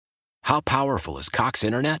How powerful is Cox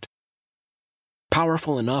Internet?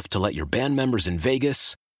 Powerful enough to let your band members in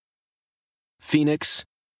Vegas, Phoenix,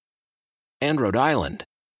 and Rhode Island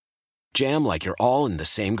jam like you're all in the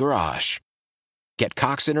same garage. Get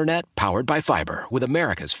Cox Internet powered by fiber with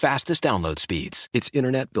America's fastest download speeds. It's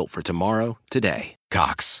internet built for tomorrow, today.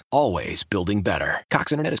 Cox, always building better.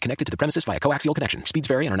 Cox Internet is connected to the premises via coaxial connection. Speeds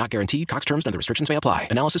vary and are not guaranteed. Cox terms and other restrictions may apply.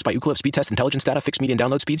 Analysis by Ookla Speed Test Intelligence Data. Fixed median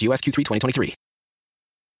download speeds. US Q3 2023.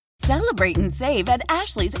 Celebrate and save at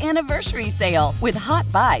Ashley's Anniversary Sale. With Hot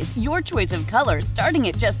Buys, your choice of colors starting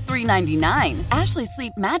at just $3.99. Ashley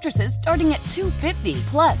Sleep mattresses starting at $2.50.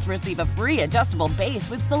 Plus, receive a free adjustable base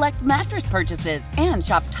with select mattress purchases. And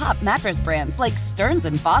shop top mattress brands like Stearns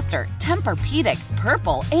 & Foster, Tempur-Pedic,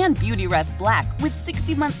 Purple, and Beautyrest Black with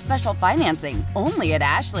 60-month special financing. Only at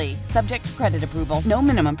Ashley. Subject to credit approval. No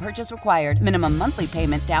minimum purchase required. Minimum monthly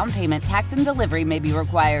payment, down payment, tax, and delivery may be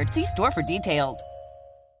required. See store for details.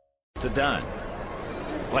 To Dunn.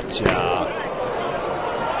 What what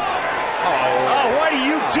are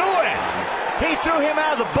you doing? He threw him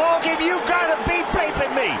out of the ball game. You gotta be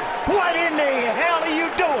raping me. What in the hell are you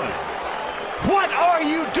doing? What are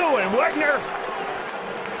you doing, Wagner?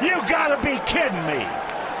 You gotta be kidding me.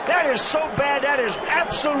 That is so bad. That is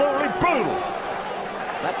absolutely brutal.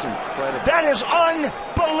 That's incredible. That is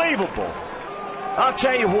unbelievable. I'll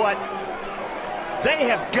tell you what. They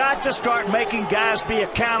have got to start making guys be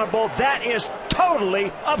accountable. That is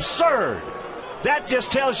totally absurd. That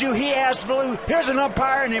just tells you he has blue. Here's an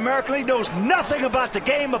umpire in the American League knows nothing about the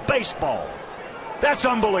game of baseball. That's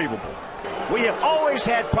unbelievable. We have always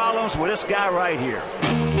had problems with this guy right here.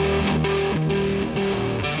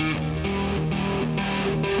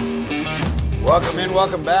 Welcome in,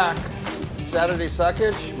 welcome back. Saturday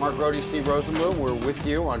Suckage. Mark Rohde, Steve Rosenbloom. We're with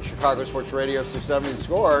you on Chicago Sports Radio 670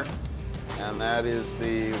 Score. And that is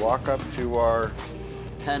the walk-up to our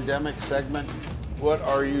pandemic segment. What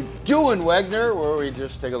are you doing, Wagner? Where we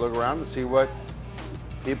just take a look around and see what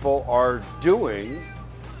people are doing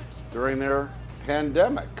during their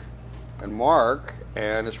pandemic. And Mark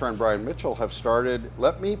and his friend Brian Mitchell have started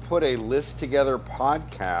Let Me Put a List Together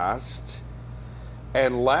podcast.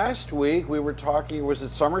 And last week we were talking, was it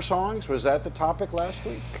summer songs? Was that the topic last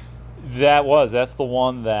week? That's the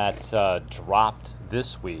one that dropped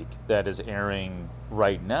this week that is airing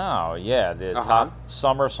right now. Yeah, the top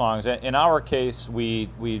summer songs. In our case, we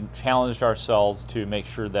challenged ourselves to make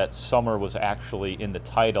sure that summer was actually in the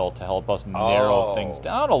title to help us narrow things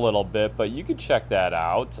down a little bit, but you can check that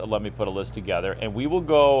out. Let me put a list together, and we will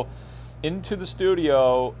go into the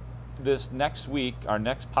studio this next week. Our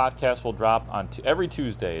next podcast will drop on every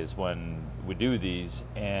Tuesdays when we do these,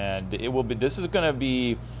 and this is going to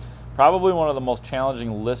be probably one of the most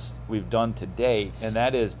challenging lists we've done to date, and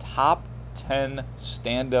that is top 10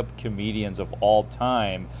 stand-up comedians of all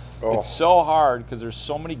time. It's so hard because there's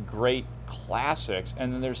so many great classics,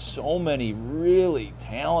 and then there's so many really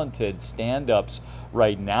talented stand-ups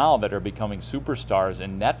right now that are becoming superstars,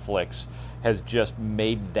 and Netflix has just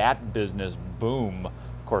made that business boom.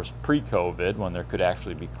 Of course, pre-COVID, when there could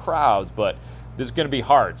actually be crowds, but this is going to be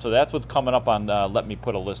hard. So that's what's coming up on Let Me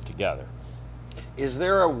Put a List Together. Is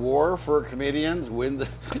there a war for comedians? Wins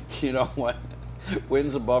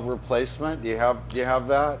above replacement? Do you have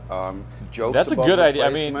that? Jokes That's above a good idea.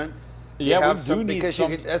 replacement? Yeah, we do need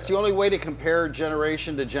some. That's the only way to compare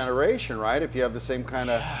generation to generation, right? If you have the same kind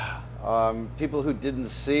of people who didn't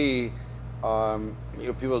see,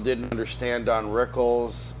 people didn't understand Don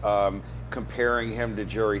Rickles, comparing him to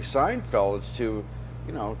Jerry Seinfeld. It's two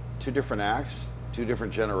different acts, two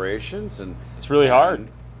different generations, and it's really hard.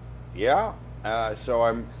 Yeah.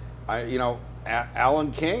 So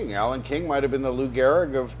Alan King. Alan King might have been the Lou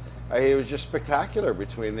Gehrig of. He was just spectacular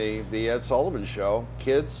between the Ed Sullivan Show,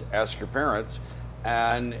 Kids, Ask Your Parents,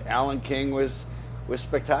 and Alan King was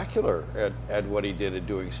spectacular at what he did at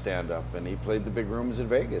doing stand-up, and he played the big rooms in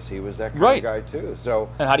Vegas. He was that kind of guy too.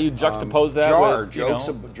 So. And how do you juxtapose that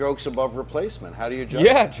with jokes above replacement? How do you judge?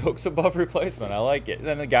 Yeah, jokes above replacement. I like it.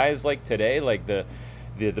 And the guys like today, like the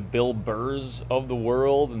Bill Burrs of the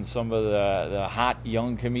world and some of the hot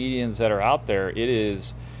young comedians that are out there,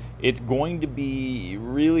 it's going to be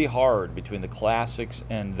really hard between the classics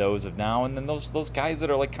and those of now, and then those guys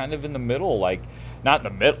that are like kind of in the middle, like not in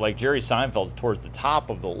the middle, like Jerry Seinfeld's towards the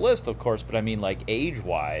top of the list, of course, but I mean like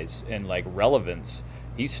age-wise and like relevance,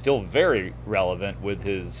 he's still very relevant with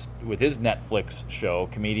his Netflix show,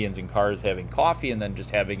 Comedians in Cars Having Coffee, and then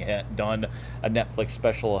just having done a Netflix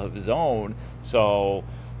special of his own. So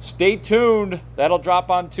stay tuned. That'll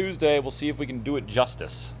drop on Tuesday. We'll see if we can do it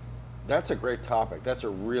justice. That's a great topic. That's a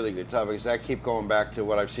really good topic. Because I keep going back to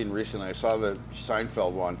what I've seen recently. I saw the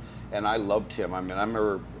Seinfeld one, and I loved him. I mean, I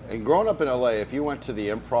remember And growing up in LA, if you went to the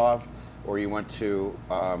Improv or you went to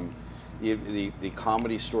the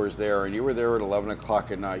comedy stores there, and you were there at 11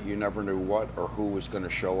 o'clock at night, you never knew what or who was going to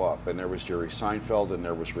show up. And there was Jerry Seinfeld, and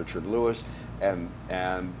there was Richard Lewis, and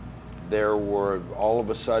there were, all of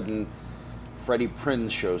a sudden, Freddie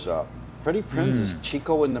Prinze shows up. Freddie Prinze is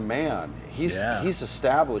Chico and the Man. He's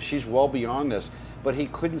established. He's well beyond this, but he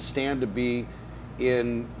couldn't stand to be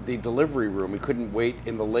in the delivery room. He couldn't wait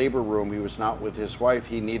in the labor room. He was not with his wife.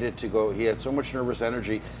 He needed to go. He had so much nervous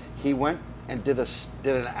energy. He went and did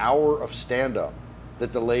an hour of stand-up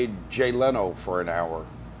that delayed Jay Leno for an hour.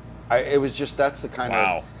 It was just, that's the kind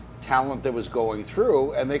of talent that was going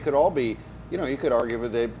through, and they could all be, you could argue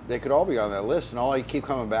that they could all be on that list, and all I keep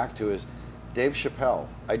coming back to is Dave Chappelle.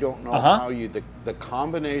 I don't know how the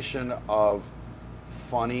combination of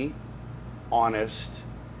funny, honest,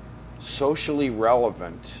 socially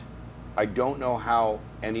relevant, I don't know how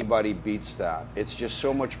anybody beats that. It's just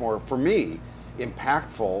so much more, for me,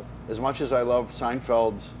 impactful, as much as I love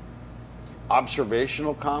Seinfeld's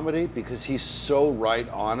observational comedy, because he's so right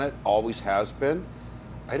on it, always has been.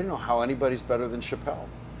 I don't know how anybody's better than Chappelle.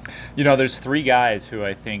 There's three guys who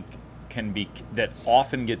I think that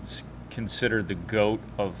often gets considered the GOAT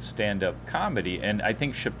of stand-up comedy, and I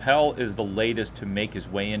think Chappelle is the latest to make his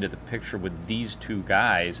way into the picture with these two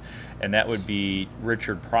guys, and that would be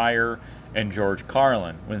Richard Pryor and George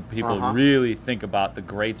Carlin, when people really think about the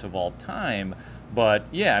greats of all time. But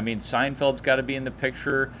yeah, I mean, Seinfeld's got to be in the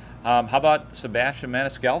picture. How about Sebastian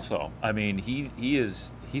Maniscalco? I mean,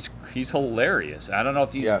 he's hilarious. I don't know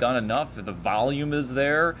if he's done enough. The volume is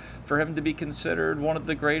there for him to be considered one of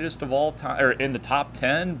the greatest of all time, or in the top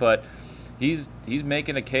 10. But he's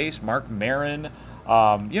making a case. Marc Maron.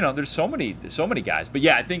 There's so many guys. But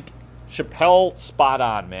yeah, I think Chappelle, spot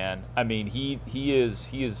on, man. I mean, he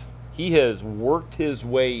has worked his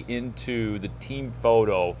way into the team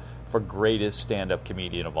photo for greatest stand-up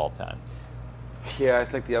comedian of all time. Yeah, I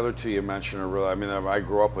think the other two you mentioned are really, I mean, I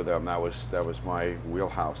grew up with them. That was my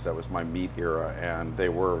wheelhouse. That was my meat era, and they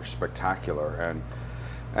were spectacular.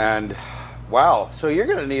 And wow, so you're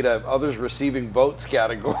going to need a others receiving votes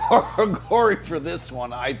category for this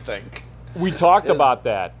one, I think. We talked about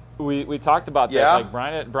that. We talked about that.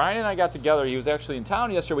 Like Brian and I got together. He was actually in town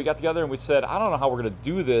yesterday. We got together and we said, I don't know how we're going to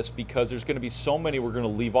do this, because there's going to be so many we're going to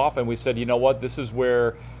leave off. And we said, you know what? This is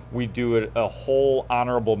where we do a whole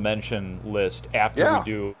honorable mention list after we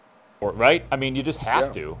do, right? I mean, you just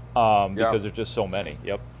have to, because there's just so many.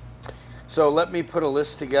 Yep. So Let Me Put a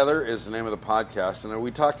List Together is the name of the podcast. And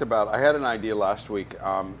we talked about, I had an idea last week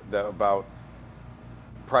about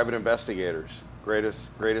private investigators.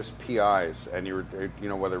 Greatest PIs, and you were,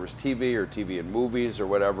 whether it was TV or TV and movies or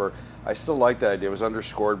whatever. I still like that idea. It was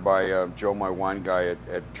underscored by Joe, my wine guy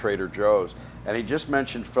at Trader Joe's, and he just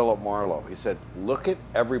mentioned Philip Marlowe. He said, look at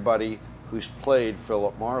everybody who's played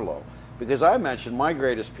Philip Marlowe, because I mentioned my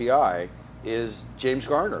greatest PI is James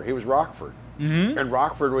Garner. He was Rockford, and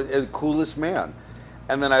Rockford was the coolest man.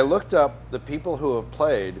 And then I looked up the people who have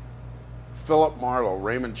played Philip Marlowe,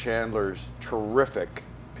 Raymond Chandler's terrific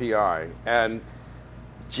PI, and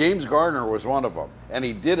James Garner was one of them, and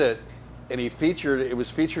he did it, and it was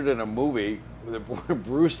featured in a movie where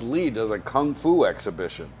Bruce Lee does a kung fu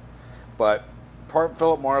exhibition. But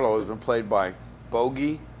Philip Marlowe has been played by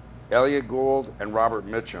Bogey, Elliot Gould, and Robert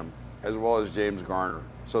Mitchum, as well as James Garner.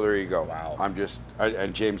 So there you go. Wow.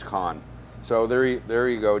 And James Caan. So there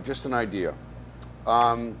you go. Just an idea.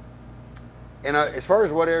 And as far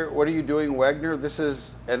as what are you doing, Wagner? This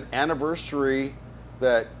is an anniversary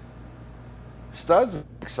that Studs is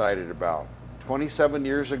excited about. 27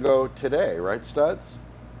 years ago today, right, Studs?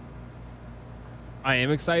 I am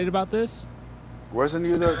excited about this. Wasn't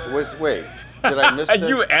you wait, did I miss it? Are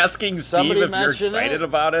you asking Steve if you're excited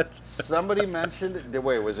about it? Somebody mentioned it.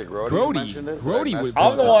 Wait, was it Grody who mentioned it?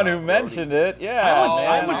 I'm the one who mentioned it. Yeah.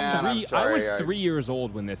 I was 3 years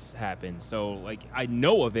old when this happened, so I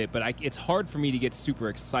know of it, but it's hard for me to get super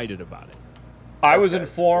excited about it. I was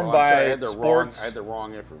informed by sports. I had the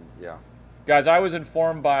wrong information. Yeah. Guys, I was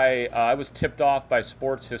informed by, I was tipped off by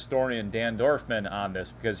sports historian Dan Dorfman on this,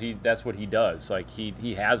 because that's what he does.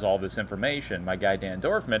 He has all this information, my guy Dan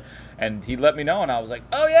Dorfman, and he let me know, and I was like,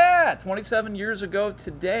 oh yeah, 27 years ago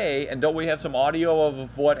today. And don't we have some audio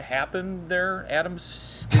of what happened there,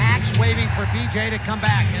 Adams? Pass waving for BJ to come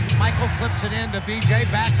back, and Michael flips it in to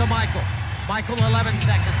BJ, back to Michael. Michael, 11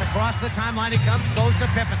 seconds. Across the timeline he comes, goes to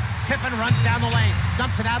Pippen. Pippen runs down the lane,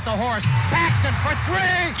 dumps it out to Horace. Paxson for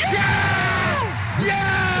three! Yeah!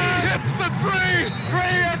 Yeah! Tips the three!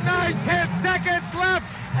 3 10 seconds left,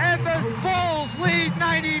 and the Bulls lead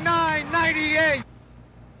 99-98.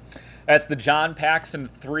 That's the John Paxson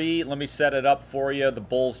 3. Let me set it up for you. The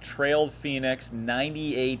Bulls trailed Phoenix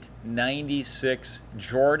 98-96.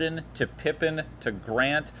 Jordan to Pippen to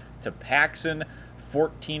Grant to Paxson.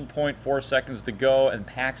 14.4 seconds to go, and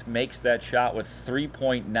Pax makes that shot with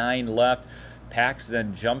 3.9 left. Pax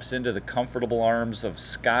then jumps into the comfortable arms of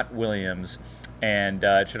Scott Williams. And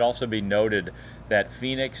it should also be noted that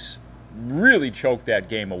Phoenix really choked that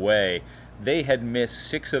game away. They had missed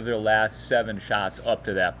 6 of their last 7 shots up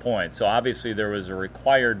to that point. So obviously there was a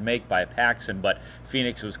required make by Paxson, but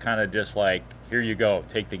Phoenix was kind of just like, here you go,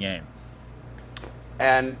 take the game.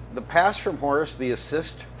 And the pass from Horace, the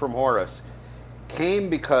assist from Horace, came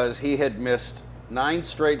because he had missed 9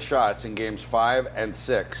 straight shots in games 5 and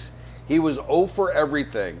 6. He was 0 for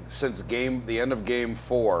everything since the end of game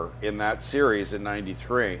 4 in that series in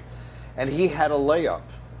 93. And he had a layup.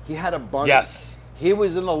 He had a bunny. Yes. He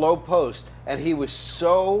was in the low post, and he was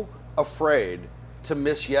so afraid to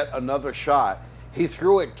miss yet another shot. He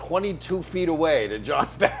threw it 22 feet away to John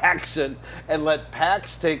Paxson and let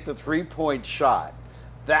Pax take the 3-point shot.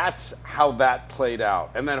 That's how that played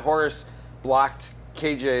out. And then Horace blocked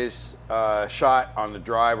KJ's shot on the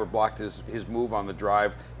drive, or blocked his move on the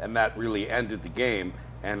drive, and that really ended the game.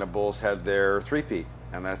 And the Bulls had their three-peat,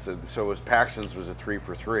 and Paxson's was a 3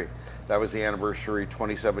 for 3. That was the anniversary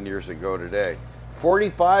 27 years ago today.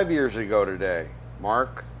 45 years ago today,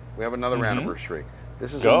 Mark, we have another anniversary.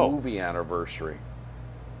 This is a movie anniversary.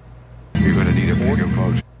 You're going to need a bigger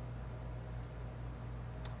boat.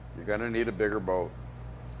 You're going to need a bigger boat.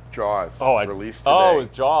 Jaws, released today. Oh,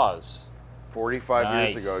 with Jaws. 45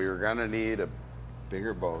 years ago, you're going to need a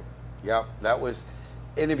bigger boat. Yep, that was,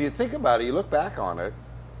 and if you think about it, you look back on it,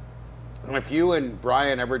 and if you and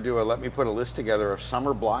Brian ever let me put a list together of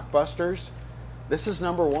summer blockbusters, this is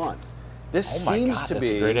number 1. This seems to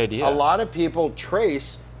be, a great idea. A lot of people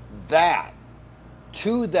trace that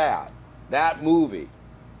to that movie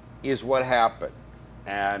is what happened.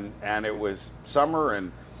 And it was summer,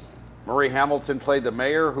 and Murray Hamilton played the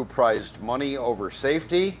mayor who prized money over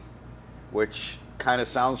safety, which kind of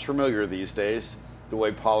sounds familiar these days, the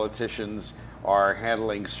way politicians are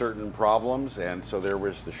handling certain problems. And so there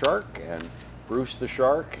was the Shark and Bruce the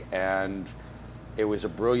Shark, and it was a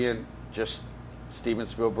brilliant, just Steven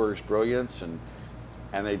Spielberg's brilliance, and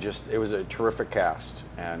it was a terrific cast,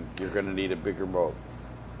 and you're going to need a bigger boat.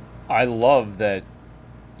 I love that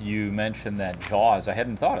you mentioned that Jaws. I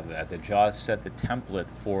hadn't thought of that Jaws set the template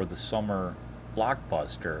for the summer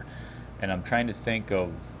blockbuster, and I'm trying to think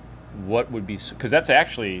of what would be, because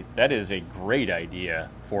that is a great idea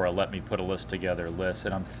for a let me put a list together list.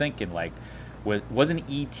 And I'm thinking, like, wasn't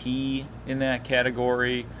E.T. in that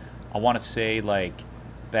category? I want to say, like,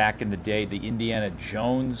 back in the day, the Indiana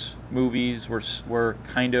Jones movies were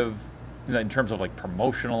kind of, in terms of like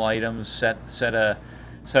promotional items, set a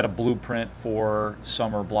blueprint for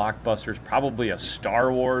summer blockbusters. Probably a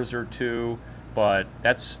Star Wars or two, but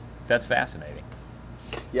that's fascinating.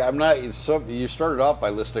 Yeah, I'm not. So you started off by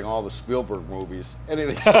listing all the Spielberg movies.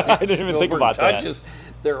 Anything I didn't even think about touches, that.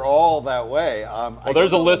 They're all that way. Well,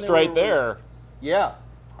 there's a list right there. Yeah,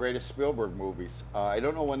 greatest Spielberg movies. I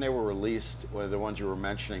don't know when they were released, the ones you were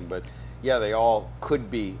mentioning, but yeah, they all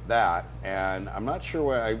could be that. And I'm not sure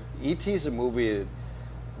when. E.T. is a movie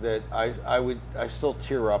that I still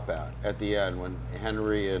tear up at the end when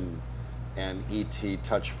Henry and E.T.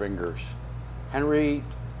 touch fingers. Henry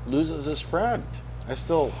loses his friend. I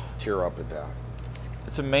still tear up at that.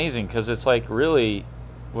 It's amazing because it's like, really,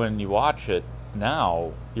 when you watch it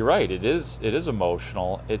now, you're right, it is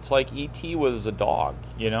emotional. It's like E.T. was a dog,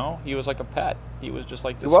 he was like a pet. He was just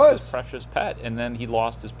like this precious pet, and then he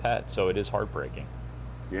lost his pet, so it is heartbreaking.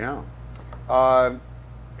 Yeah.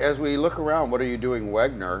 As we look around, what are you doing,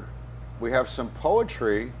 Wegner? We have some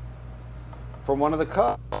poetry from one of the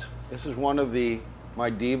Cubs. This is one of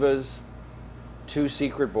my Divas' 2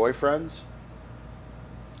 secret boyfriends.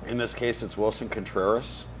 In this case, it's Wilson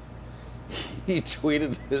Contreras. He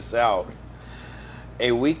tweeted this out.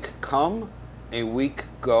 A week come, a week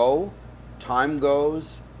go, time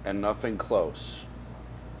goes, and nothing close.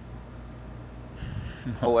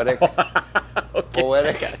 Poetic. Okay,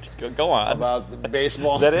 poetic. Go on. About the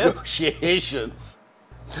baseball negotiations.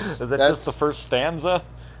 Is that just the first stanza?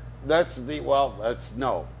 That's the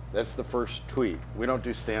first tweet. We don't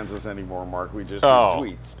do stanzas anymore, Mark. We just do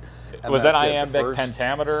tweets. And was that iambic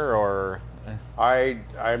pentameter, or?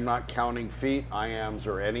 I'm not counting feet, iambs,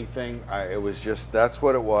 or anything. It was just, that's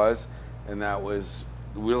what it was, and that was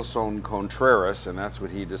Wilson Contreras, and that's what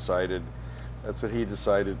he decided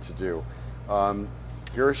to do.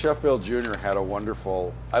 Gary Sheffield Jr. had a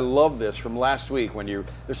wonderful, I love this from last week when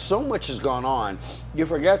there's so much has gone on. You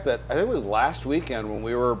forget that, I think it was last weekend when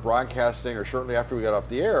we were broadcasting or shortly after we got off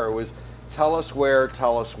the air, it was tell us where,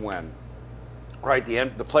 tell us when. Right,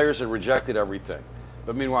 the players had rejected everything.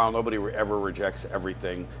 But meanwhile, nobody ever rejects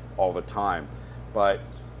everything all the time. But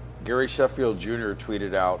Gary Sheffield Jr.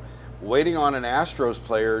 tweeted out, waiting on an Astros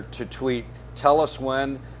player to tweet, tell us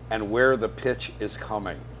when and where the pitch is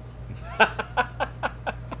coming.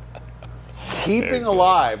 Keeping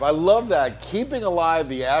alive. I love that. Keeping alive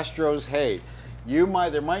the Astros hate. There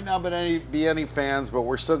might not be any fans, but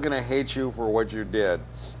we're still going to hate you for what you did.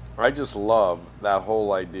 I just love that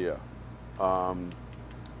whole idea. Have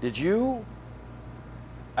you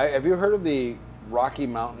heard of the Rocky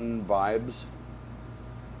Mountain Vibes?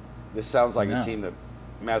 This sounds like a team that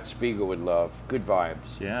Matt Spiegel would love. Good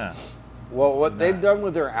vibes. Yeah. Well, what they've done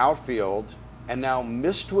with their outfield, and now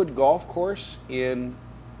Mistwood Golf Course in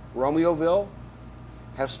Romeoville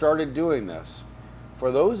have started doing this.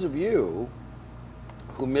 For those of you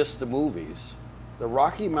who missed the movies, the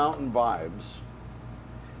Rocky Mountain Vibes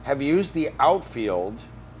have used the outfield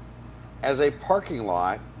as a parking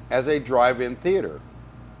lot, as a drive-in theater,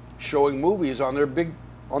 showing movies on their big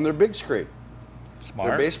screen. Smart.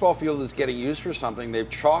 Their baseball field is getting used for something. They've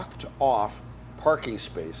chalked off parking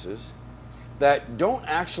spaces that don't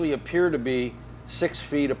actually appear to be 6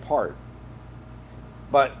 feet apart.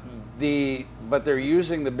 But they're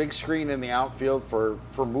using the big screen in the outfield for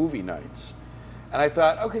movie nights. And I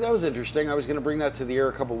thought, okay, that was interesting. I was going to bring that to the air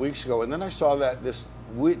a couple weeks ago, and then I saw that this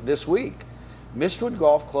week, Mistwood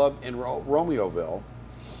Golf Club in Romeoville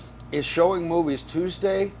is showing movies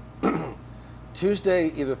Tuesday,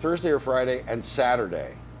 either Thursday or Friday, and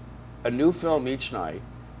Saturday. A new film each night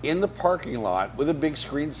in the parking lot with a big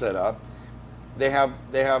screen set up. They have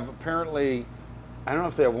apparently, I don't know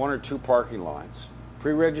if they have 1 or 2 parking lots.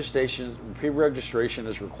 Pre-registration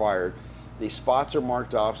is required. The spots are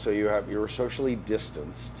marked off, so you're socially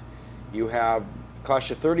distanced. Cost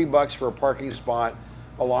you $30 for a parking spot,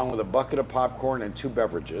 along with a bucket of popcorn and 2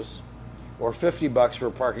 beverages, or $50 for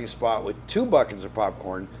a parking spot with 2 buckets of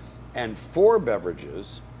popcorn and 4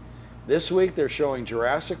 beverages. This week they're showing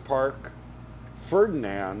Jurassic Park,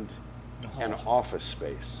 Ferdinand, and Office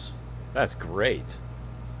Space. That's great.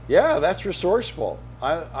 Yeah, that's resourceful.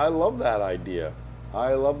 I love that idea.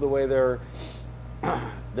 I love the way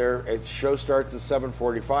show starts at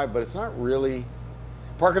 7:45, but it's not really.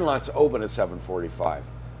 Parking lot's open at 7:45,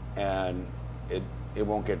 and it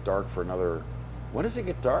won't get dark for another. When does it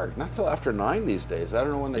get dark? Not till after 9 these days. I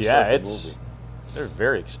don't know when they start the movie. There's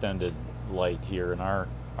very extended light here in our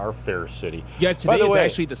fair city. You guys, today is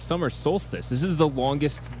actually the summer solstice. This is the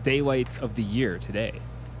longest daylight of the year today.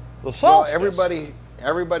 The solstice. Well,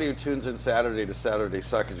 everybody who tunes in Saturday to Saturday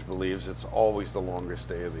Suckage believes it's always the longest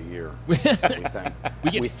day of the year. We thank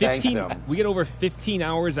them. We get over 15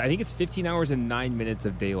 hours. I think it's 15 hours and 9 minutes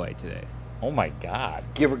of daylight today. Oh my God.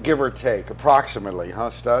 Give or take, approximately, huh,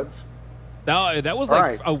 Studs? That was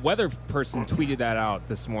a weather person tweeted that out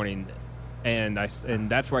this morning, and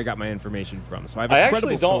that's where I got my information from. So I have a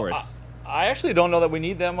credible source. I actually don't know that we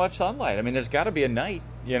need that much sunlight. I mean, there's got to be a night,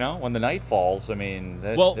 when the night falls. I mean,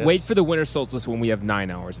 wait for the winter solstice when we have 9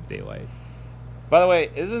 hours of daylight. By the way,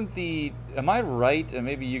 am I right, and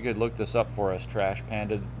maybe you could look this up for us, Trash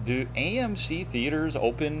Panda, do AMC theaters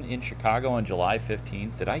open in Chicago on July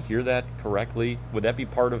 15th? Did I hear that correctly? Would that be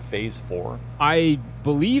part of Phase 4? I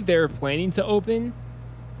believe they're planning to open,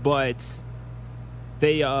 but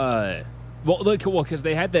they, because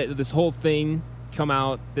they had this whole thing come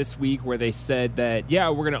out this week where they said that,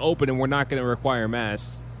 we're going to open and we're not going to require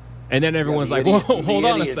masks. And then everyone's like, whoa, hold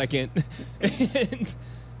on a second.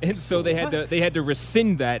 And so they had to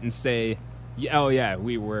rescind that and say,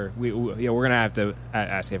 we're going to have to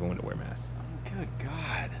ask everyone to wear masks. Oh, good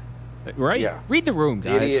God. Right? Yeah. Read the room,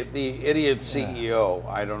 guys. The idiot CEO.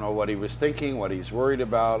 I don't know what he was thinking, what he's worried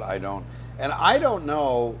about. I don't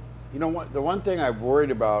know. You know what? The one thing I've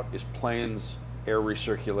worried about is planes, air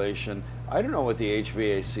recirculation. I don't know what the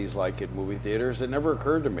HVAC is like at movie theaters. It never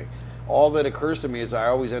occurred to me. All that occurs to me is I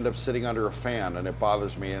always end up sitting under a fan, and it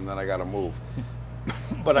bothers me, and then I got to move.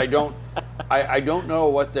 But I don't know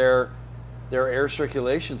what their air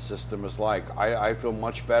circulation system is like. I feel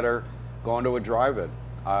much better going to a drive-in.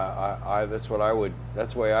 That's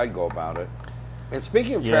the way I'd go about it. And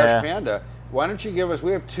speaking of Trash Panda, why don't you give us?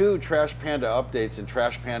 We have 2 Trash Panda updates in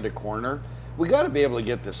Trash Panda Corner. We got to be able to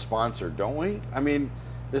get this sponsored, don't we? I mean,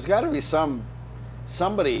 there's got to be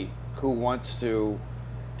somebody who wants to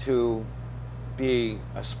be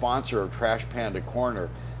a sponsor of Trash Panda Corner.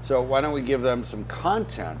 So why don't we give them some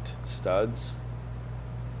content, Studs?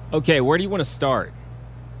 Okay, where do you want to start?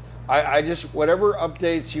 I just, whatever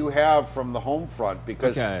updates you have from the home front,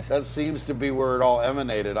 because that seems to be where it all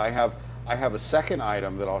emanated. I have a second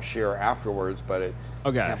item that I'll share afterwards, but it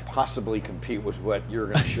can't possibly compete with what you're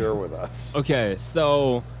going to share with us. Okay,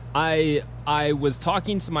 so I was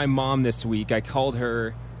talking to my mom this week. I called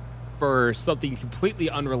her for something completely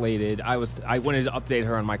unrelated. I wanted to update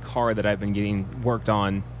her on my car that I've been getting worked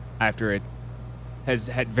on after it has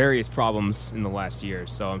had various problems in the last year.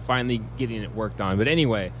 So I'm finally getting it worked on. But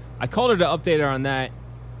anyway, I called her to update her on that,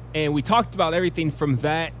 and we talked about everything from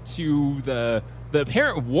that to the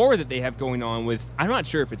apparent war that they have going on with, I'm not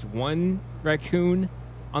sure if it's one raccoon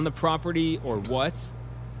on the property or what,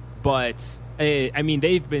 but I mean,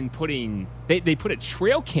 they've been putting, they put a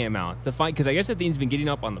trail cam out to find, because I guess that thing's been getting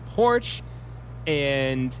up on the porch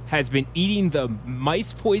and has been eating the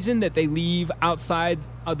mice poison that they leave outside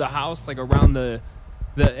of the house, like around the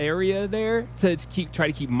area there to try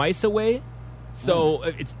to keep mice away. So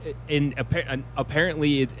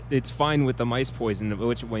apparently it's fine with the mice poison,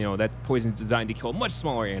 which, that poison is designed to kill much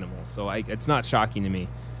smaller animals. So it's not shocking to me.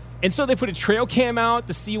 And so they put a trail cam out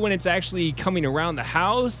to see when it's actually coming around the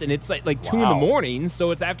house, and it's like 2 in the morning,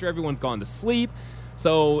 so it's after everyone's gone to sleep.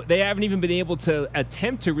 So they haven't even been able to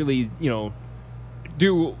attempt to really,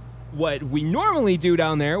 do what we normally do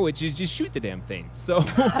down there, which is just shoot the damn thing. So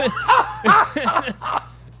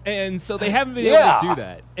and so they haven't been able to do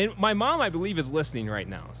that. And my mom, I believe, is listening right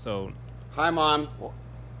now. So hi, Mom.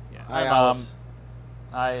 Yeah. Hi, Mom.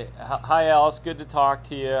 Hi, Alice. Good to talk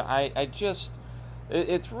to you.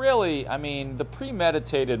 It's really, I mean, the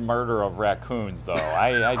premeditated murder of raccoons, though.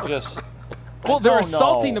 Well, they're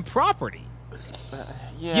assaulting the property.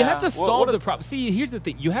 You have to solve the problem. See, here's the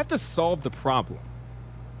thing. You have to solve the problem.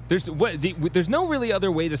 There's no really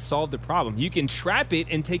other way to solve the problem. You can trap it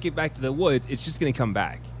and take it back to the woods. It's just going to come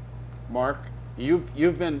back. Mark,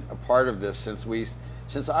 you've been a part of this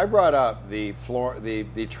since I brought up the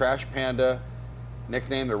Trash Panda,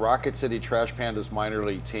 nicknamed the Rocket City Trash Pandas minor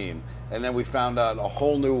league team, and then we found out a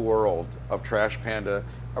whole new world of Trash Panda,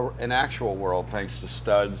 an actual world, thanks to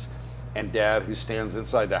Studs and Dad, who stands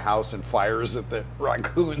inside the house and fires at the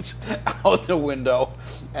raccoons out the window.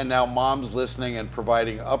 And now Mom's listening and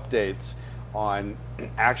providing updates on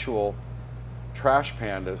actual Trash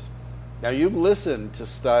Pandas. Now, you've listened to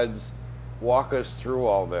Studs walk us through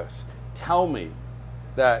all this. Tell me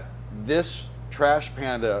that this Trash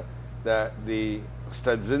Panda that the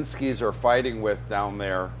Studzinskis are fighting with down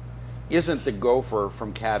there isn't the gopher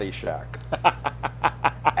from Caddyshack.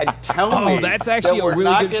 And tell me that's actually that a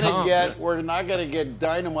really good comp. We're not going to get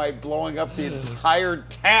dynamite blowing up the entire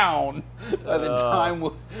town by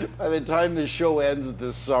the time the show ends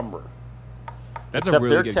this summer. That's a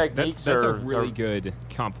really good. That's a really good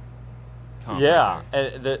comp. Yeah,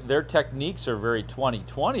 and their techniques are very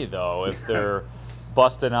 2020 though. If they're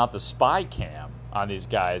busting out the spy cam on these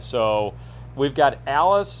guys, so we've got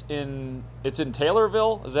Alice it's in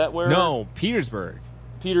Taylorville. Is that where? No, Petersburg.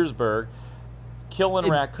 Killing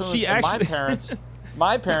raccoons.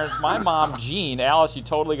 My mom, Jean, Alice, you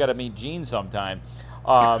totally got to meet Jean sometime.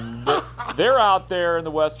 They're out there in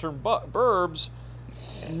the western burbs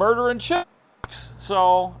murdering chicks.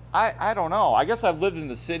 So I don't know. I guess I've lived in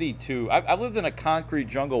the city too. I've lived in a concrete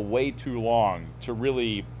jungle way too long to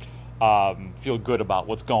really feel good about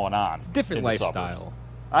what's going on. It's a different lifestyle.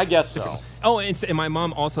 I guess so. Oh, and my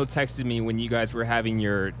mom also texted me when you guys were having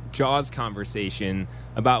your Jaws conversation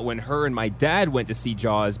about when her and my dad went to see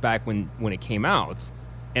Jaws back when it came out.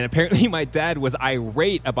 And apparently my dad was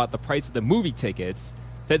irate about the price of the movie tickets.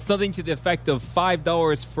 Said something to the effect of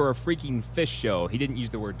 $5 for a freaking fish show. He didn't use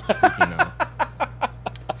the word freaking though.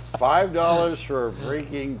 $5 for a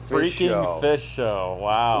freaking fish show.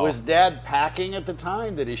 Wow. Was Dad packing at the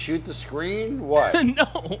time? Did he shoot the screen? What?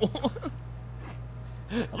 No.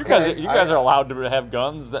 You guys are allowed to have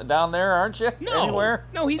guns down there, aren't you? No. Anywhere?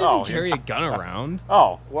 No, he doesn't carry a gun around.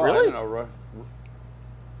 Oh, well, really? I don't know.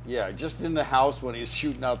 Yeah, just in the house when he's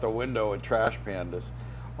shooting out the window at Trash Pandas.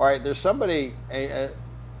 All right, there's somebody, a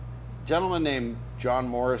gentleman named John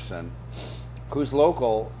Morrison, who's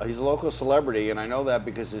local. He's a local celebrity, and I know that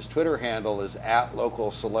because his Twitter handle is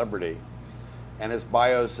 @localcelebrity. And his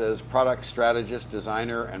bio says product strategist,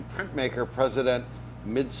 designer, and printmaker, president,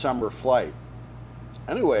 Midsummer Flight.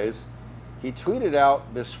 Anyways, he tweeted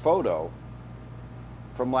out this photo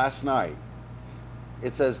from last night.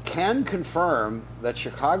 It says, can confirm that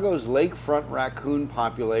Chicago's lakefront raccoon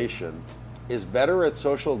population is better at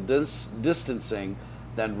social distancing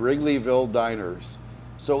than Wrigleyville diners.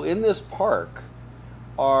 So in this park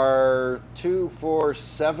are 2, 4,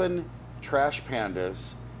 7 trash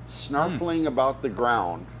pandas snarfling about the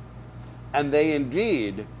ground, and they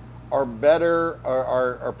indeed are better,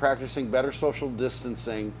 are practicing better social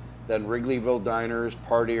distancing than Wrigleyville diners,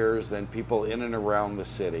 partiers, than people in and around the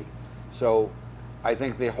city. So I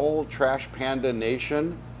think the whole Trash Panda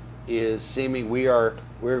Nation is seeming we're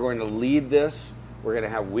going to lead this. We're going to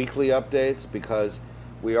have weekly updates because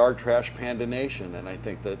we are Trash Panda Nation, and I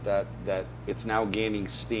think that it's now gaining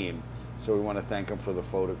steam. So we want to thank them for the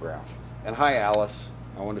photograph. And hi, Alice.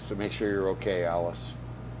 I wanted to make sure you're okay, Alice.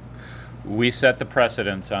 We set the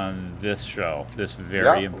precedence on this show, this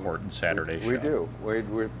very important Saturday show. We do.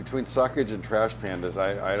 We're between Suckage and Trash Pandas.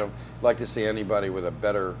 I don't like to see anybody with a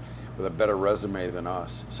better resume than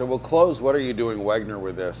us. So we'll close What Are You Doing, Wagner,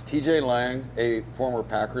 with this. TJ Lang, a former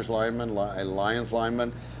Packers lineman, a Lions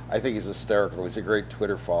lineman, I think he's hysterical. He's a great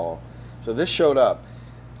Twitter follow. So this showed up.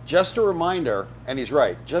 Just a reminder, and he's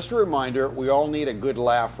right, just a reminder, we all need a good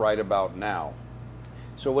laugh right about now.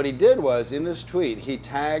 So what he did was, in this tweet, he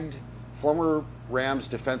tagged former Rams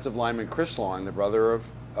defensive lineman Chris Long, the brother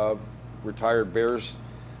of retired Bears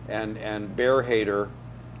and Bear hater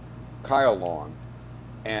Kyle Long.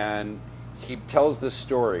 And he tells this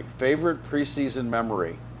story. Favorite preseason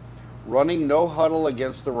memory: running no huddle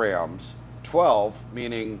against the Rams. 12,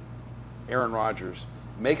 meaning Aaron Rodgers,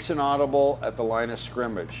 makes an audible at the line of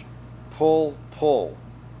scrimmage. Pull, pull,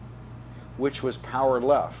 which was power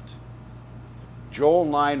left. Joel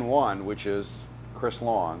 9-1, which is Chris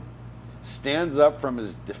Long, stands up from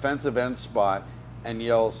his defensive end spot and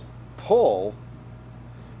yells, pull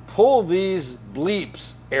these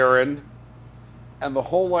bleeps, Aaron. And the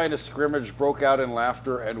whole line of scrimmage broke out in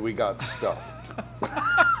laughter, and we got stuffed.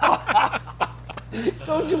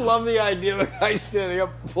 Don't you love the idea of a guy standing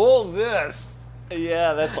up, pull this?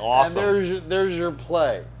 Yeah, that's awesome. And there's your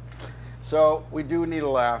play. So we do need a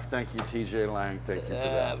laugh. Thank you, TJ Lang. Thank you for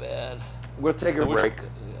that. Yeah, man. We'll take a break.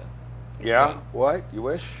 Yeah? What? You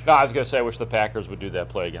wish? No, I was going to say I wish the Packers would do that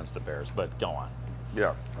play against the Bears, but go on.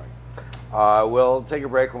 Yeah, right. We'll take a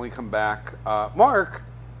break when we come back. Mark,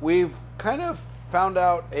 we've kind of found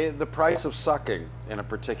out the price of sucking in a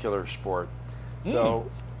particular sport. So,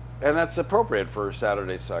 and that's appropriate for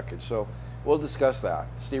Saturday Suckage. So we'll discuss that.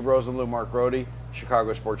 Steve Rosenbloom, Mark Rohde,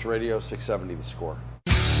 Chicago Sports Radio, 670 The Score.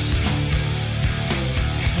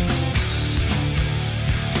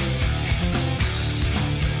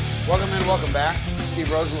 Welcome in, welcome back. Steve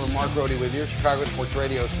Rosenbloom, Mark Rohde with you, Chicago Sports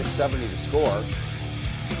Radio, 670 The Score.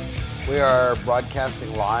 We are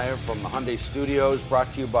broadcasting live from the Hyundai Studios,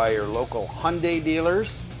 brought to you by your local Hyundai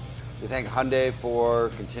dealers. We thank Hyundai for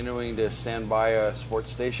continuing to stand by a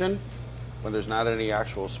sports station when there's not any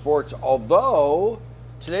actual sports. Although,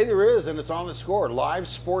 today there is, and it's on The Score. Live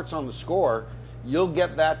sports on The Score. You'll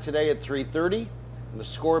get that today at 3:30. And The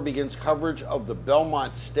Score begins coverage of the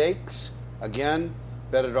Belmont Stakes. Again,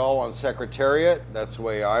 bet it all on Secretariat. That's the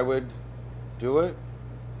way I would do it.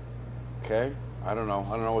 Okay. I don't know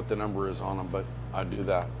what the number is on them, but I'd do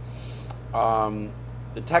that. The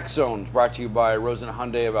Tech Zone brought to you by Rosen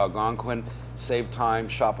Hyundai of Algonquin. Save time,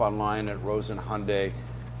 shop online at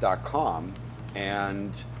rosenhyundai.com.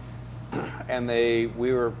 And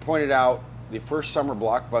we were pointed out the first summer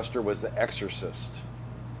blockbuster was The Exorcist,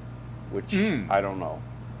 which I don't know.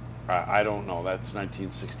 I don't know. That's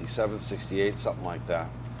 1967, 68, something like that.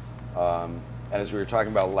 And as we were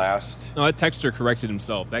talking about last... No, that texter corrected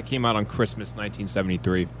himself. That came out on Christmas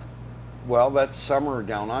 1973. Well, that's summer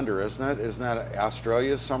down under, isn't it? Isn't that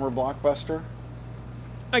Australia's summer blockbuster?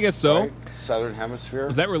 I guess so. Right? Southern Hemisphere.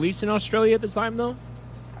 Was that released in Australia at the time, though?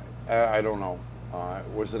 I don't know.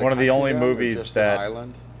 Was it one of the only movies just that... an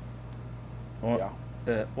island?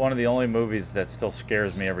 One of the only movies that still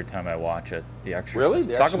scares me every time I watch it. The Exorcist. Really?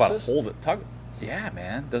 The Talk Exorcist? about hold it. Yeah,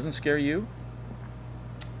 man. Doesn't scare you?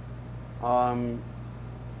 No,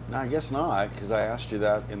 I guess not, because I asked you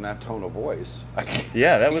that in that tone of voice.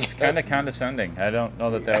 Yeah, that was kind of condescending. I don't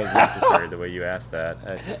know that was necessary the way you asked that.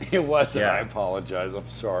 It wasn't. Yeah. I apologize. I'm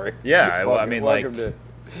sorry. Yeah, welcome to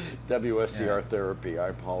WSCR Therapy. I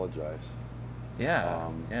apologize.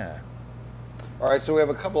 Yeah, yeah. All right, so we have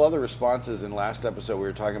a couple other responses. In last episode, we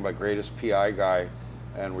were talking about greatest PI guy,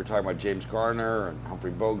 and we're talking about James Garner and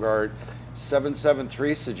Humphrey Bogart.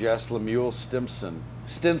 773 suggests Lemuel Stinson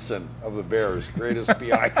of the Bears, greatest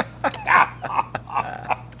PI.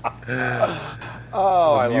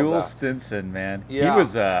 Oh, I love Lemuel that. Stinson, man.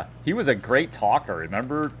 Yeah. He was a great talker.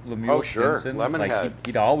 Remember Lemuel Stinson? Lemonhead. Like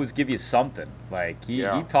he'd always give you something. Like he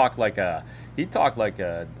talked like an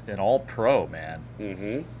all pro, man.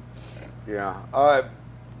 Mm-hmm. Yeah.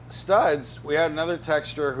 Studs, we had another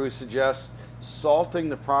texter who suggests salting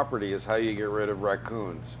the property is how you get rid of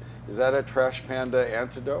raccoons. Is that a Trash Panda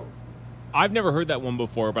antidote? I've never heard that one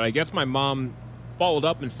before, but I guess my mom followed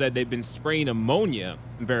up and said they've been spraying ammonia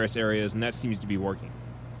in various areas, and that seems to be working.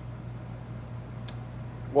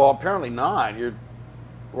 Well, apparently not.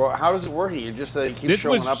 Well, how is it working? You just say keep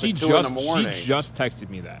showing up at 2 in the morning. She just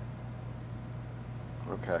texted me that.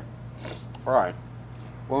 Okay. All right.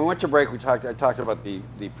 When we went to break, I talked about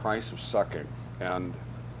the price of sucking. And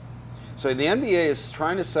so the NBA is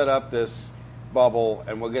trying to set up this bubble,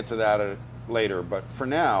 and we'll get to that later. But for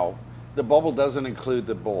now, the bubble doesn't include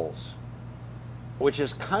the Bulls, which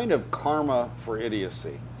is kind of karma for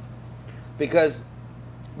idiocy. Because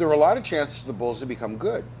there were a lot of chances for the Bulls to become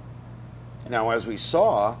good. Now, as we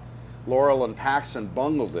saw, Laurel and Paxson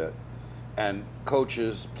bungled it, and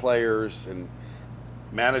coaches, players, and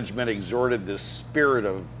management exhorted this spirit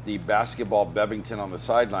of the basketball Bevington on the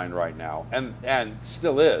sideline right now, and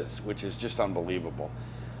still is, which is just unbelievable.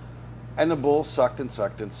 And the Bulls sucked and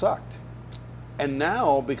sucked and sucked. And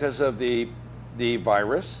now, because of the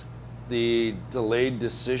virus, the delayed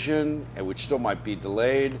decision, which still might be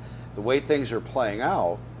delayed, the way things are playing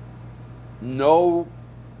out, no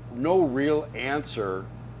real answer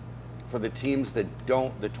for the teams that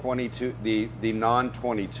don't, the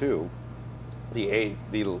non-22,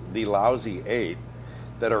 the lousy 8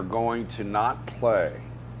 that are going to not play.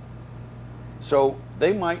 So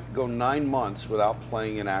they might go 9 months without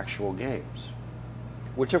playing in actual games,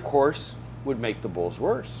 which of course would make the Bulls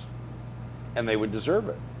worse, and they would deserve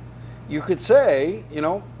it. You could say,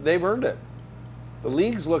 they've earned it. The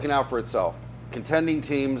league's looking out for itself. Contending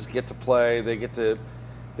teams get to play.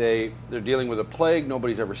 They're dealing with a plague.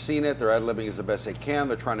 Nobody's ever seen it. They're ad-libbing as the best they can.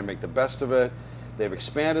 They're trying to make the best of it. They've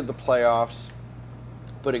expanded the playoffs.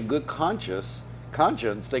 But in good conscience,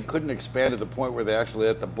 they couldn't expand to the point where they actually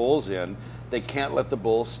let the Bulls in. They can't let the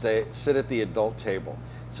Bulls sit at the adult table.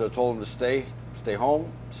 So I told them to stay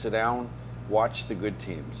home, sit down, watch the good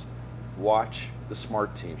teams, watch the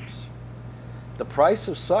smart teams. The price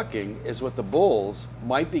of sucking is what the Bulls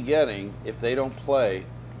might be getting if they don't play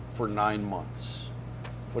for 9 months.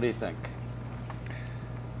 What do you think?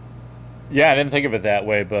 Yeah, I didn't think of it that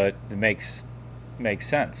way, but it makes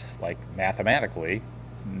sense. Like, mathematically,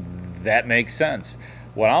 that makes sense.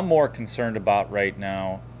 What I'm more concerned about right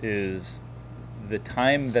now is the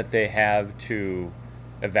time that they have to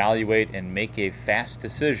evaluate and make a fast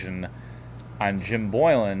decision on Jim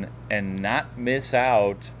Boylen and not miss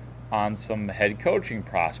out on some head coaching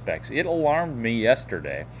prospects. It alarmed me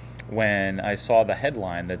yesterday when I saw the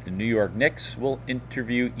headline that the New York Knicks will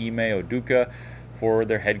interview Ime Udoka for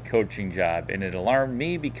their head coaching job. And it alarmed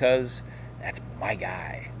me because that's my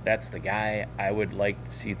guy. That's the guy I would like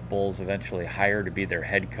to see the Bulls eventually hire to be their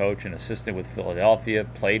head coach, an assistant with Philadelphia,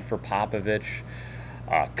 played for Popovich,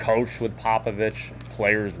 coached with Popovich.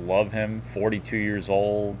 Players love him, 42 years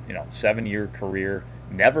old, 7-year career.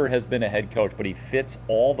 Never has been a head coach, but he fits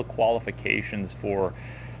all the qualifications for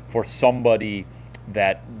somebody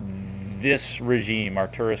that this regime,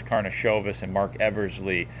 Arturas Karnisovas and Mark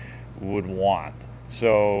Eversley, would want.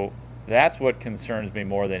 So that's what concerns me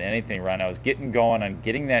more than anything right now, is getting going on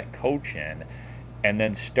getting that coach in and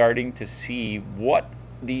then starting to see what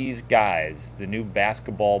these guys, the new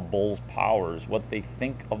basketball Bulls powers, what they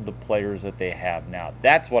think of the players that they have now.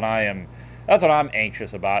 That's what I'm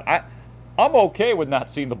anxious about. I'm okay with not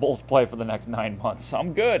seeing the Bulls play for the next 9 months.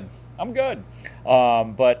 I'm good.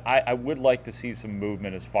 But I would like to see some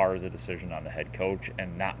movement as far as a decision on the head coach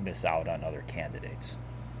and not miss out on other candidates.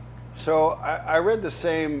 So I read the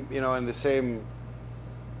same, in the same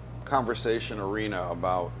conversation arena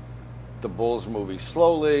about the Bulls moving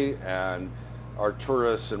slowly and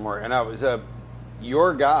Arturas and more. And I was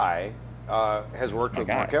your guy has worked with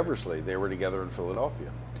Mark Eversley. They were together in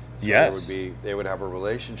Philadelphia. So yes. They would have a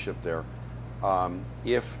relationship there.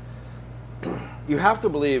 If you have to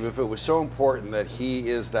believe, if it was so important that he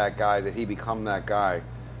is that guy, that he become that guy,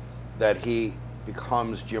 that he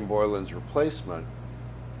becomes Jim Boylen's replacement,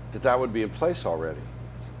 that would be in place already.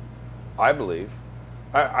 I believe.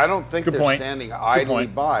 I don't think they're standing idly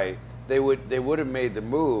by. They would have made the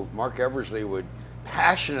move. Mark Eversley would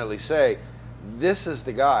passionately say, "This is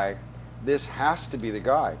the guy. This has to be the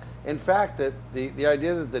guy." In fact, that the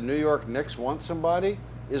idea that the New York Knicks want somebody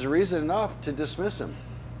is reason enough to dismiss him.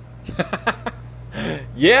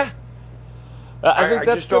 Yeah. I think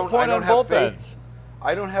that's a good point on both ends.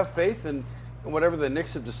 I don't have faith in whatever the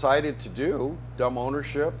Knicks have decided to do. Dumb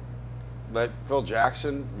ownership, let Phil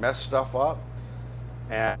Jackson mess stuff up,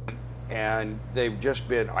 and they've just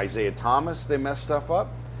been Isaiah Thomas. They mess stuff up.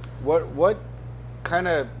 What kind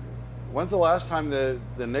of? When's the last time the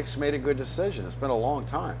Knicks made a good decision? It's been a long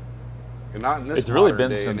time. And not in this day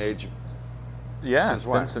and age. Yeah, since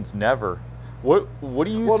it's been since never. What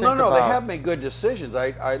do you think about? Well, no, they have made good decisions.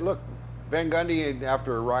 I look, Van Gundy,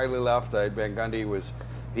 after Riley left, Van Gundy was,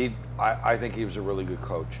 I think he was a really good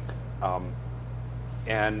coach.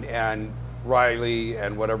 And Riley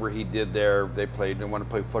and whatever he did there, they wanted to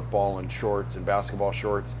play football in shorts and basketball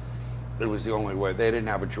shorts. It was the only way. They didn't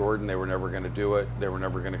have a Jordan. They were never going to do it. They were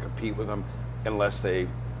never going to compete with them unless they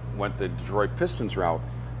went the Detroit Pistons route.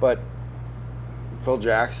 But Phil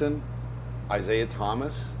Jackson, Isaiah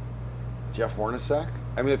Thomas, Jeff Hornacek.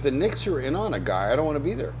 I mean, if the Knicks are in on a guy, I don't want to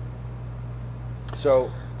be there.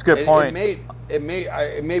 So it's a good point. It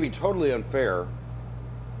may be totally unfair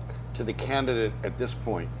to the candidate at this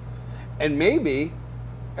point, and maybe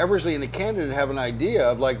Eversley and the candidate have an idea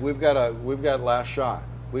of like we've got last shot.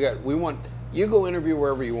 We want you go interview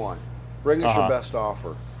wherever you want, bring us your best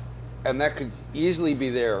offer, and that could easily be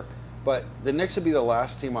there. But the Knicks would be the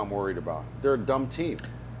last team I'm worried about. They're a dumb team.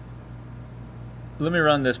 Let me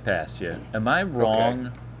run this past you. Am I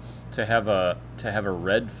wrong to have a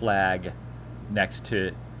red flag next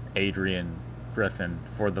to Adrian Griffin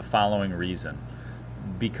for the following reason?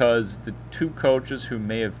 Because the two coaches who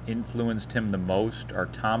may have influenced him the most are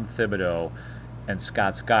Tom Thibodeau and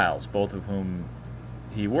Scott Skiles, both of whom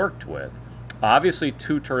he worked with. Obviously,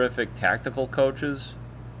 two terrific tactical coaches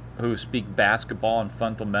who speak basketball and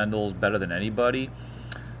fundamentals better than anybody,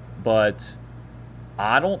 but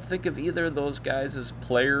I don't think of either of those guys as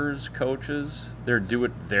players, coaches. They're do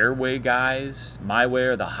it their way guys, my way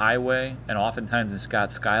or the highway. And oftentimes in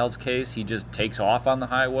Scott Skiles' case, he just takes off on the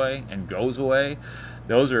highway and goes away.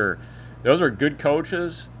 Those are good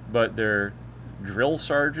coaches, but they're drill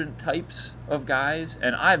sergeant types of guys.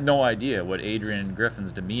 And I have no idea what Adrian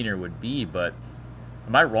Griffin's demeanor would be, but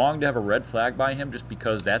am I wrong to have a red flag by him just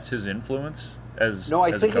because that's his influence as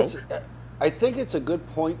a coach? I think it's a good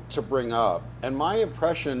point to bring up, and my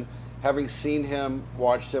impression, having seen him,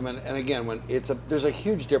 watched him, and again, there's a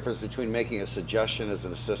huge difference between making a suggestion as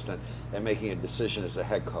an assistant and making a decision as a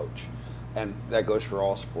head coach, and that goes for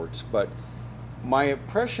all sports. But my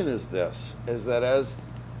impression is that as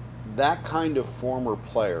that kind of former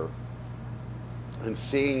player, and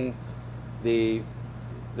seeing the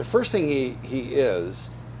first thing he is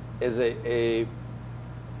a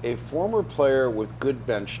former player with good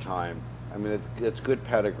bench time. I mean, it's good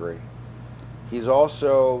pedigree. He's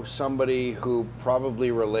also somebody who probably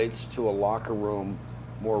relates to a locker room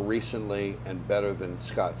more recently and better than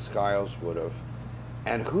Scott Skiles would have.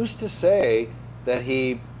 And who's to say that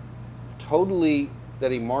he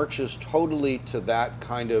marches totally to that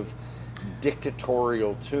kind of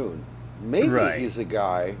dictatorial tune? Maybe he's a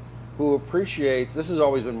guy who appreciates, this has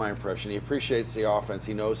always been my impression, he appreciates the offense,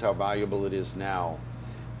 he knows how valuable it is now,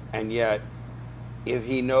 and yet if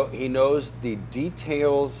he knows the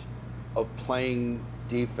details of playing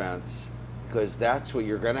defense, because that's what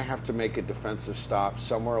you're going to have to make a defensive stop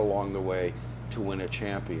somewhere along the way to win a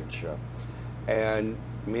championship. And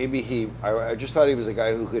maybe I just thought he was a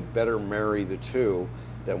guy who could better marry the two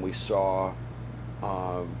than we saw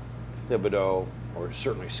Thibodeau or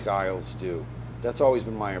certainly Skiles do. That's always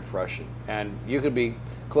been my impression. And you could be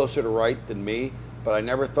closer to right than me, but I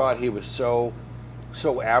never thought he was so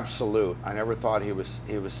absolute. I never thought he was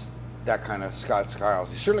that kind of Scott Skiles.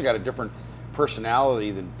 He's certainly got a different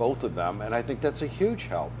personality than both of them, and I think that's a huge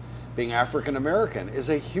help. Being African American is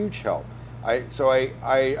a huge help. I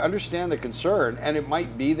understand the concern, and it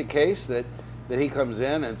might be the case that he comes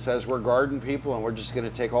in and says we're guarding people and we're just going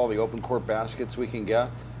to take all the open court baskets we can get.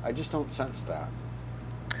 I just don't sense that.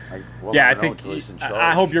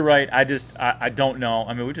 I hope you're right. I don't know.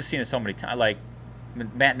 I mean, we've just seen it so many times. Like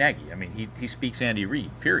Matt Nagy, I mean, he speaks Andy Reid,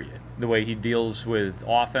 period. The way he deals with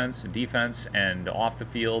offense and defense and off the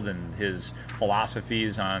field and his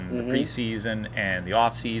philosophies on the preseason and the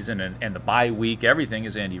offseason and the bye week, everything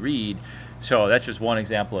is Andy Reid. So that's just one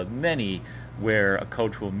example of many where a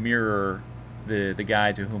coach will mirror the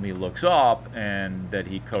guy to whom he looks up and that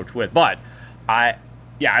he coached with. But I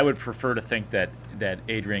would prefer to think that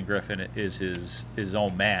Adrian Griffin is his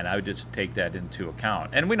own man. I would just take that into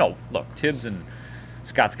account. And we know, look, Tibbs and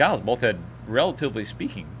Scott Skiles both had, relatively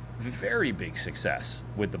speaking, very big success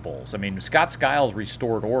with the Bulls. I mean, Scott Skiles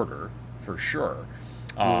restored order for sure,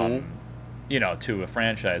 to a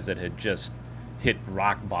franchise that had just hit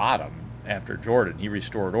rock bottom after Jordan. He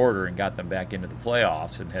restored order and got them back into the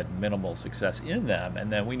playoffs and had minimal success in them.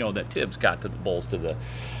 And then we know that Tibbs got to the Bulls to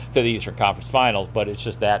the Eastern Conference Finals, but it's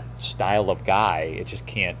just that style of guy. It just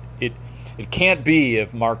can't. It can't be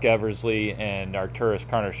if Mark Eversley and Arturas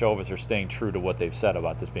Karnisovas are staying true to what they've said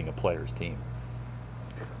about this being a players' team.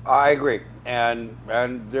 I agree, and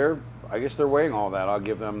I guess they're weighing all that. I'll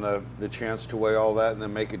give them the chance to weigh all that and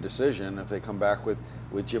then make a decision. If they come back with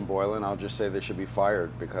with Jim Boylan, I'll just say they should be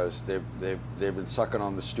fired because they've been sucking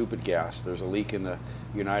on the stupid gas. There's a leak in the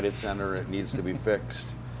United Center. It needs to be fixed.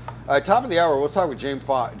 Top of the hour, we'll talk with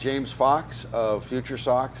James Fox of Future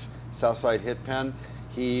Sox, Southside Hit Pen.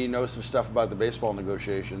 He knows some stuff about the baseball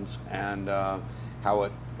negotiations and how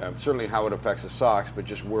it certainly how it affects the Sox, but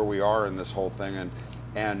just where we are in this whole thing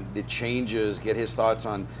and the changes. Get his thoughts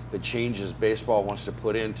on the changes baseball wants to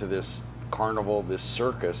put into this carnival, this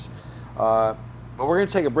circus. But we're going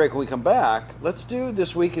to take a break. When we come back, let's do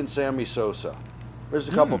This Week in Sammy Sosa. There's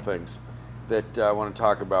a couple things that I want to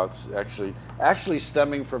talk about, actually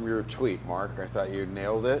stemming from your tweet, Mark. I thought you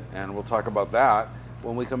nailed it, and we'll talk about that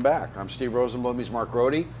when we come back. I'm Steve Rosenblum. He's Mark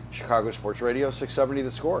Grote, Chicago Sports Radio, 670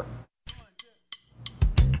 The Score.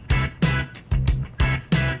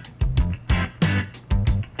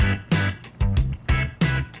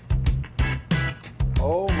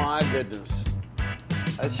 Oh, my goodness.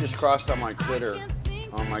 That's just crossed on my Twitter,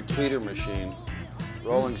 on my tweeter machine.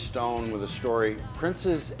 Rolling Stone with a story.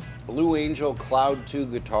 Prince's Blue Angel Cloud 2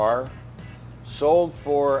 guitar sold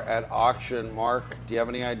for at auction. Mark, do you have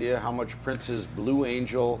any idea how much Prince's Blue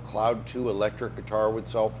Angel Cloud 2 electric guitar would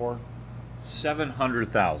sell for?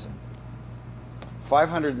 $700,000.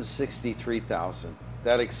 $563,000.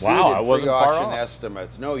 That exceeded pre-auction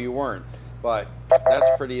estimates. No, you weren't. But that's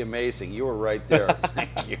pretty amazing. You were right there.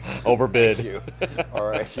 Thank you. Overbid. Thank you. All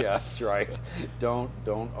right, yeah, that's right. Don't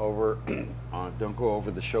go over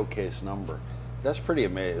the showcase number. That's pretty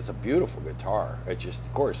amazing. It's a beautiful guitar. It just,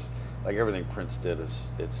 of course, like everything Prince did,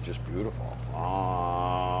 it's just beautiful.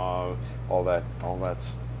 All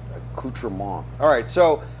that's accoutrement. All right,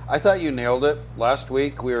 so I thought you nailed it. Last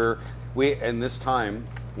week and this time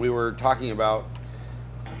we were talking about,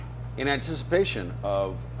 in anticipation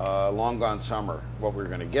of Long Gone Summer, what we were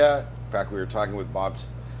going to get. In fact, we were talking with Bob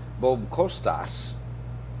Costas,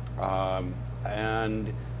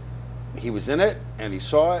 and he was in it, and he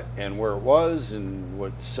saw it, and where it was, and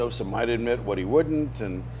what Sosa might admit, what he wouldn't,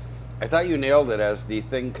 and I thought you nailed it as the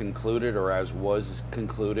thing concluded, or as was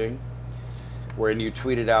concluding, wherein you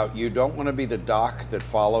tweeted out, you don't want to be the doc that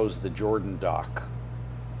follows the Jordan doc,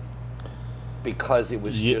 because it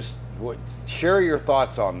was just... Share your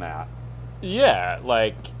thoughts on that. Yeah,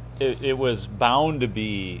 like it was bound to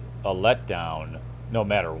be a letdown no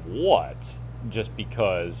matter what, just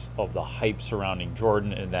because of the hype surrounding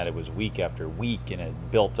Jordan and that it was week after week and it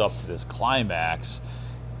built up to this climax.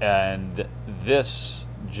 And this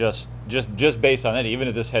just based on that, even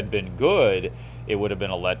if this had been good, it would have been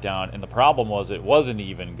a letdown. And the problem was it wasn't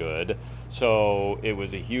even good, so it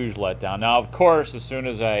was a huge letdown. Now, of course, as soon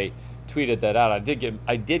as I tweeted that out, I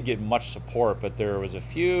did get much support, but there was a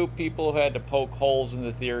few people who had to poke holes in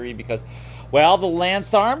the theory because, well, the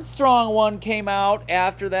Lance Armstrong one came out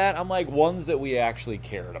after that. I'm like, ones that we actually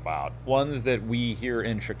cared about, ones that we here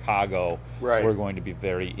in Chicago were going to be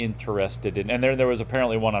very interested in, and there was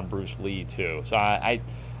apparently one on Bruce Lee too. So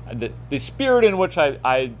the spirit in which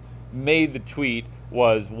I made the tweet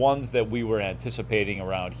was ones that we were anticipating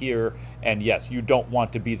around here. And yes, you don't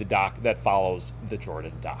want to be the doc that follows the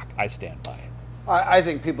Jordan doc. I stand by it. I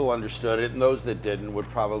think people understood it, and those that didn't would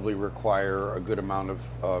probably require a good amount of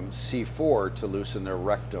C4 to loosen their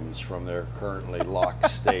rectums from their currently locked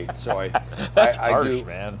state. So That's harsh,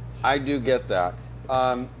 man. I do get that.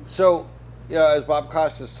 So, as Bob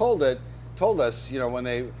Costas told us,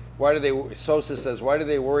 Sosa says, why do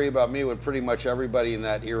they worry about me when pretty much everybody in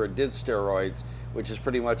that era did steroids, which is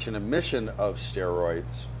pretty much an admission of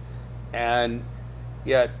steroids. And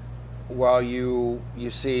yet, while you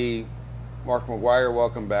see Mark McGwire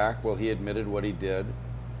welcome back, well, he admitted what he did.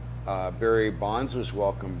 Barry Bonds was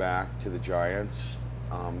welcomed back to the Giants.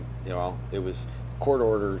 It was court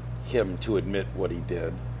ordered him to admit what he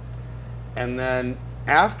did. And then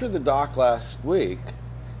after the doc last week,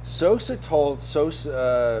 Sosa told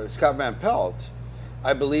Scott Van Pelt,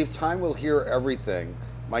 I believe time will hear everything.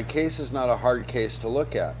 My case is not a hard case to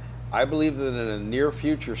look at. I believe that in the near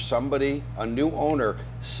future, a new owner,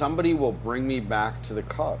 somebody will bring me back to the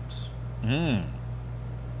Cubs.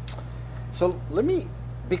 So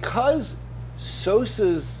because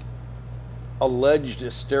Sosa's alleged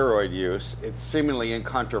steroid use, it's seemingly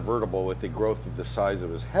incontrovertible with the growth of the size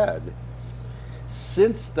of his head.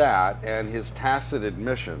 Since that and his tacit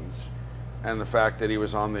admissions and the fact that he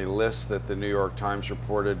was on the list that the New York Times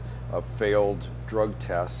reported of failed drug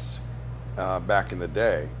tests back in the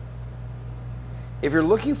day, if you're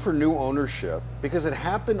looking for new ownership, because it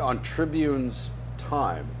happened on Tribune's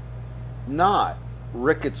time, not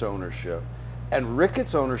Ricketts' ownership, and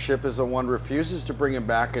Ricketts' ownership is the one who refuses to bring him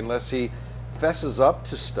back unless he fesses up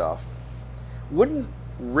to stuff, wouldn't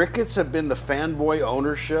Ricketts have been the fanboy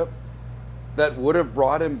ownership that would have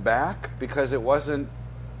brought him back because it wasn't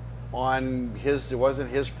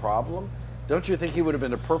his problem? Don't you think he would have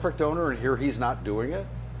been a perfect owner, and here he's not doing it?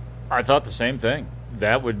 I thought the same thing.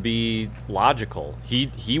 That would be logical.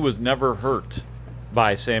 He was never hurt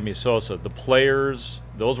by Sammy Sosa. The players,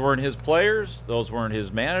 those weren't his players, those weren't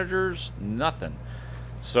his managers, nothing.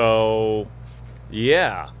 So,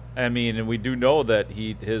 yeah. I mean, and we do know that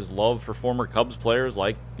his love for former Cubs players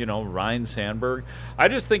like, Ryne Sandberg. I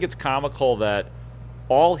just think it's comical that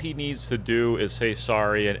all he needs to do is say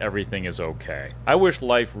sorry and everything is okay. I wish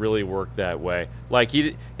life really worked that way. Like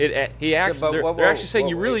he actually, they're actually saying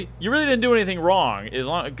you really didn't do anything wrong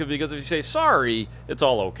because if you say sorry, it's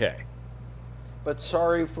all okay. But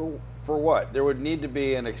sorry for what? There would need to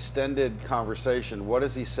be an extended conversation. What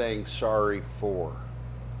is he saying sorry for?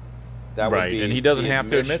 That right, would be and he doesn't have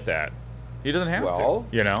to admit that. He doesn't have to.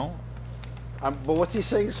 But what's he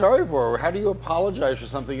saying sorry for? How do you apologize for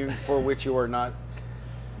something for which you are not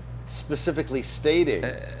specifically stating?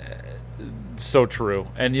 So true.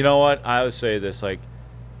 And you know what? I would say this, like,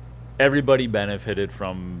 everybody benefited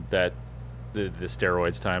from that, the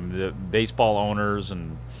steroids time. The baseball owners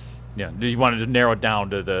and, you wanted to narrow it down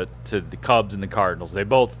to the Cubs and the Cardinals.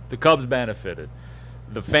 The Cubs benefited.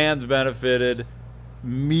 The fans benefited.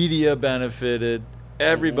 Media benefited.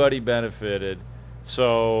 Everybody benefited.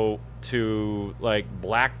 So to, like,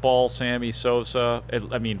 blackball Sammy Sosa,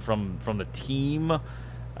 from the team,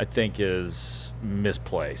 I think is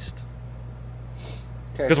misplaced.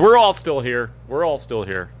 Because we're all still here. We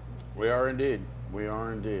are indeed. All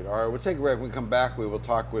right, we'll take a break. When we come back, we will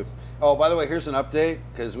talk with... Oh, by the way, here's an update,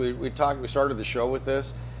 because we started the show with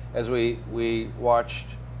this, as we watched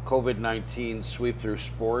COVID-19 sweep through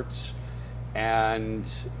sports, and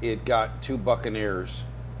it got two Buccaneers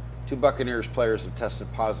players have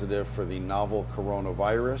tested positive for the novel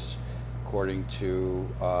coronavirus, according to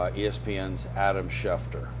ESPN's Adam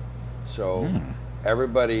Schefter. So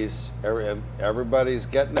everybody's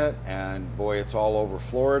getting it, and boy, it's all over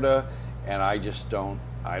Florida, and I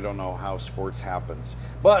don't know how sports happens.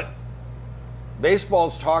 But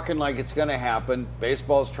baseball's talking like it's going to happen.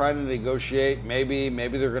 Baseball's trying to negotiate. Maybe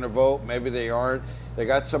they're going to vote, maybe they aren't. They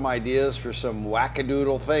got some ideas for some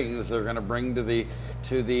wackadoodle things they're going to bring to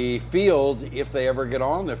the field if they ever get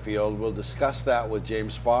on the field. We'll discuss that with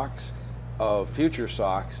James Fox of Future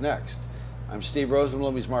Sox next. I'm Steve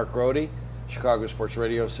Rosenblum. He's Mark Grote. Chicago Sports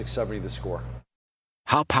Radio 670 The Score.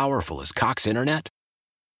 How powerful is Cox Internet?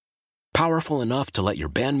 Powerful enough to let your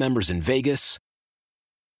band members in Vegas,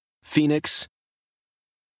 Phoenix,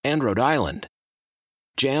 and Rhode Island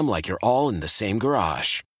jam like you're all in the same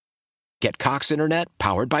garage. Get Cox Internet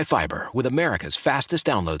powered by fiber with America's fastest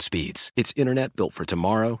download speeds. It's internet built for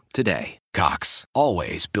tomorrow, today. Cox,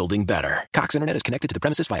 always building better. Cox Internet is connected to the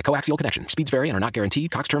premises via coaxial connection. Speeds vary and are not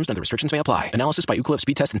guaranteed. Cox terms and other restrictions may apply. Analysis by Ookla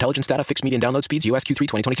Speed Test Intelligence Data. Fixed median download speeds. US Q3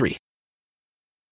 2023.